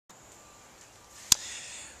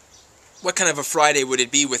What kind of a Friday would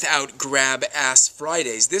it be without Grab-Ass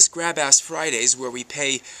Fridays? This Grab-Ass Fridays, where we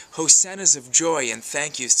pay hosannas of joy and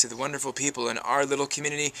thank yous to the wonderful people in our little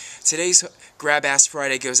community. Today's Grab-Ass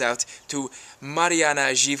Friday goes out to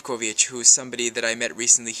Marijana Zivkovic, who's somebody that I met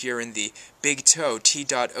recently here in the Big Toe,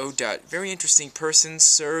 T.O. Very interesting person,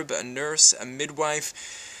 Serb, a nurse, a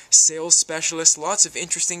midwife, sales specialist, lots of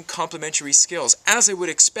interesting complementary skills, as I would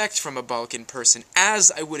expect from a Balkan person,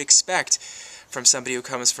 as I would expect from somebody who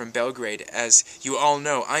comes from Belgrade. As you all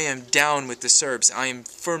know, I am down with the Serbs. I am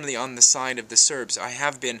firmly on the side of the Serbs. I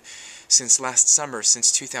have been since last summer,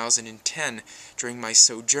 since 2010, during my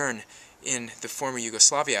sojourn in the former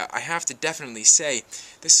Yugoslavia. I have to definitely say,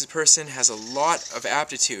 this person has a lot of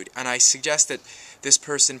aptitude, and I suggest that this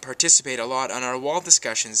person participate a lot on our wall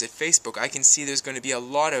discussions at Facebook. I can see there's going to be a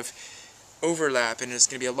lot of overlap, and there's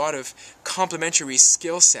going to be a lot of complementary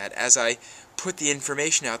skill set as I put the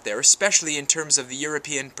information out there, especially in terms of the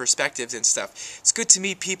European perspectives and stuff. It's good to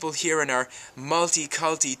meet people here in our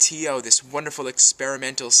multi-culti TO, this wonderful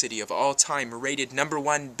experimental city of all time, rated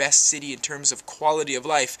 #1 best city in terms of quality of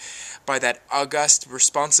life by that august,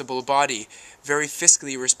 responsible body, very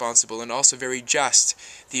fiscally responsible and also very just,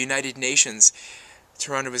 the United Nations.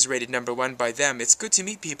 Toronto was rated #1 by them. It's good to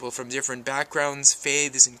meet people from different backgrounds,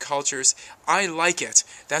 faiths, and cultures. I like it.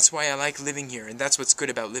 That's why I like living here, and that's what's good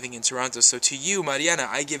about living in Toronto. So to you, Marijana,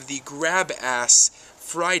 I give the Grab-Ass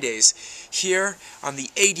Fridays here on the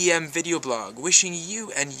ADM video blog, wishing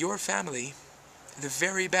you and your family the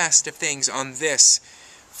very best of things on this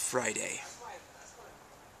Friday.